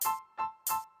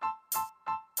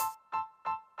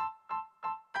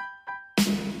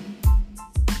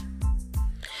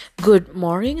Good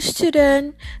morning,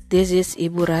 student. This is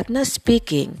Ibu Ratna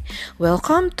speaking.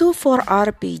 Welcome to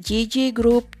 4RPGG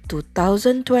Group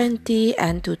 2020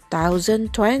 and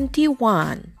 2021.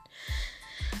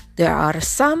 There are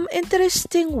some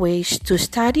interesting ways to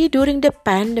study during the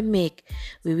pandemic.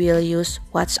 We will use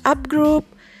WhatsApp group,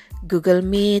 Google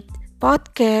Meet,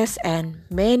 podcast, and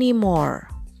many more.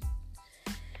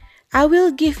 I will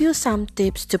give you some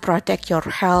tips to protect your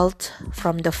health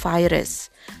from the virus.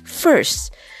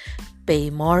 First,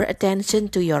 pay more attention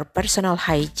to your personal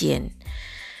hygiene.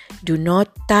 Do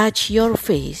not touch your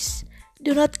face.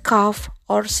 Do not cough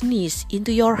or sneeze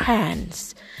into your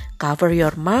hands. Cover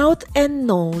your mouth and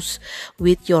nose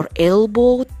with your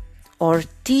elbow or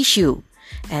tissue.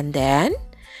 And then,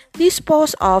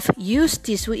 dispose of used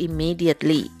tissue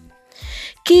immediately.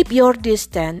 Keep your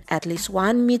distance at least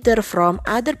 1 meter from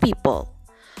other people.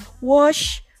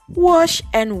 Wash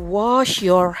and wash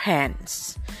your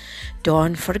hands.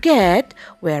 Don't forget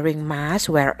wearing mask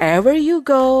wherever you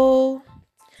go.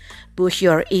 Boost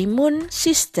your immune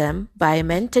system by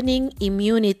maintaining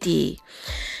immunity.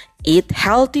 Eat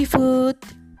healthy food,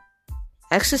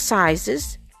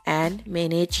 exercises, and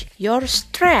manage your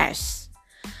stress.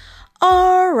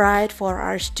 Alright, for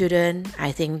our student,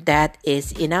 I think that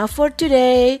is enough for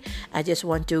today. I just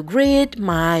want to greet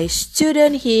my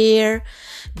student here.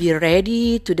 Be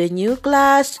ready to the new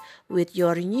class with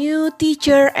your new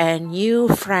teacher and new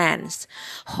friends.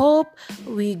 Hope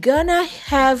we gonna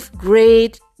have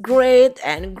great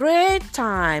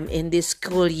time in these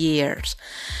school years.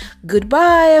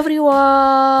 Goodbye,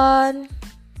 everyone.